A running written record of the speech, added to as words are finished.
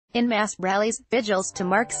In mass rallies, vigils to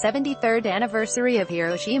mark 73rd anniversary of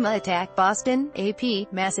Hiroshima attack. Boston,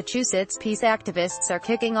 AP, Massachusetts peace activists are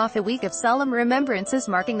kicking off a week of solemn remembrances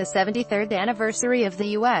marking the 73rd anniversary of the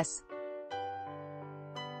U.S.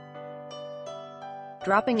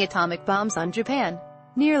 dropping atomic bombs on Japan.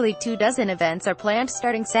 Nearly 24 events are planned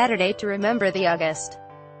starting Saturday to remember the August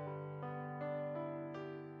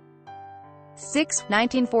 6,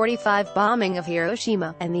 1945 bombing of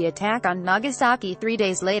Hiroshima, and the attack on Nagasaki 3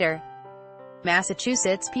 days later.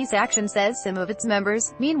 Massachusetts Peace Action says some of its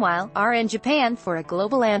members, meanwhile, are in Japan for a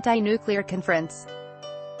global anti-nuclear conference.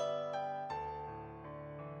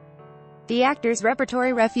 The Actors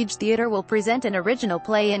Repertory Refuge Theatre will present an original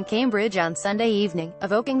play in Cambridge on Sunday evening,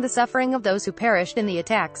 evoking the suffering of those who perished in the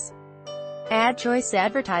attacks. Ad choice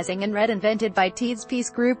advertising and read invented by Teeds Peace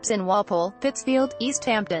Groups in Walpole, Pittsfield, East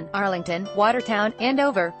Hampton, Arlington, Watertown,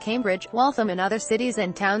 Andover, Cambridge, Waltham and other cities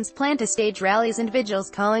and towns plan to stage rallies and vigils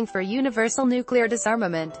calling for universal nuclear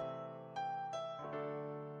disarmament.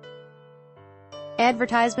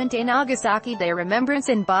 Advertisement: a Nagasaki Day remembrance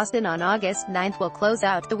in Boston on August 9 will close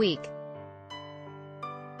out the week.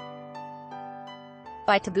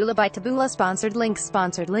 By Taboola Sponsored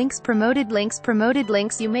links promoted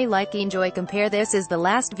links you may like, enjoy, compare. This is the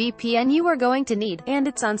last VPN you are going to need, and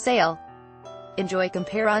it's on sale. Enjoy,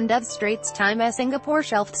 compare. Undove Straits Time Singapore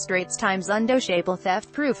Shelf Straits Times Undo Shaple Theft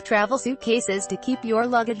Proof Travel Suitcases to keep your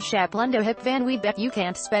luggage Shaplundo Hip Van. We bet you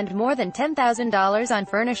can't spend more than $10,000 on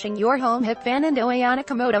furnishing your home hip van. And Oyana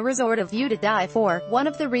Komodo Resort, a view to die for. One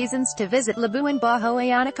of the reasons to visit Labuan Bajo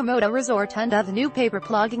Oyana Komodo Resort. Undo. The new paper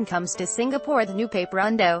plugging comes to Singapore. The new paper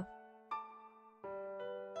Undo